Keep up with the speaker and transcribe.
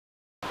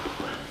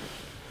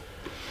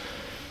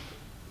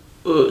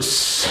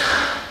Us.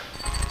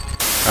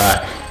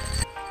 Alright.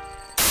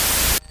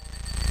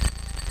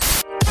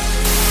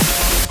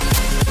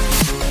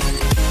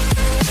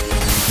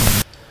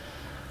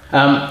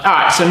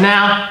 Alright, so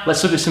now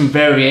let's look at some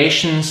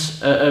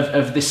variations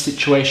of this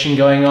situation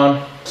going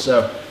on.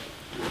 So,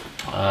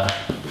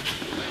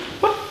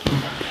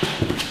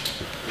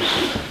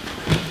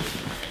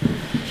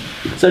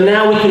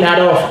 now we can add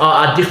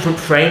our different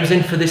frames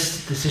in for this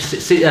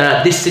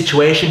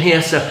situation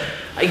here. So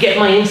I get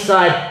my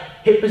inside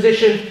hip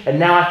position, and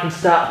now I can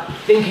start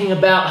thinking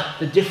about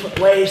the different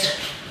ways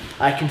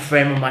I can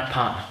frame with my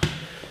partner.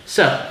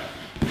 So,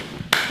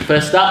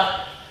 first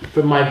up,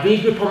 from my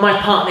V grip on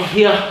my partner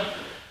here,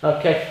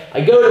 okay,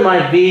 I go to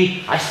my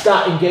V, I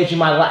start engaging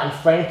my lat and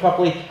frame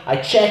properly, I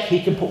check,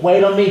 he can put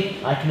weight on me,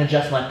 I can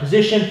adjust my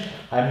position,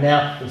 I'm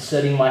now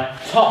inserting my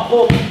top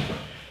hook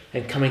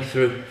and coming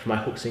through for my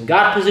hooks in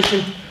guard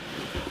position,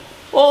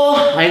 or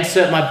I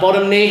insert my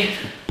bottom knee,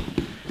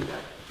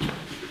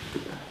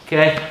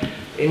 okay,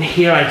 in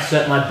here I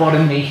insert my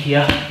bottom knee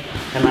here,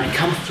 and I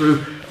come through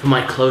for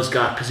my closed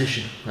guard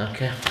position,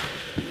 okay.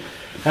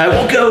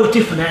 We'll go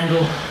different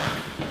angle.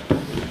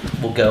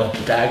 We'll go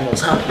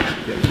diagonals up.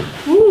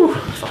 Woo,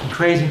 fucking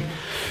crazy.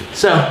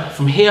 So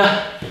from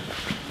here,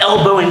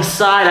 elbow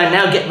inside, I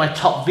now get my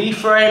top V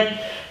frame.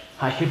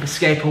 I hip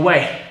escape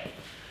away.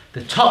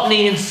 The top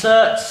knee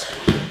inserts,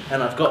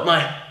 and I've got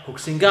my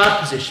hooks in guard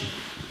position.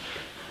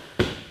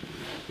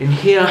 In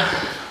here,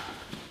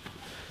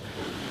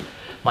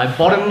 my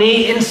bottom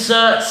knee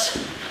inserts,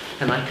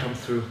 and I come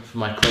through for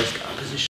my closed guard position.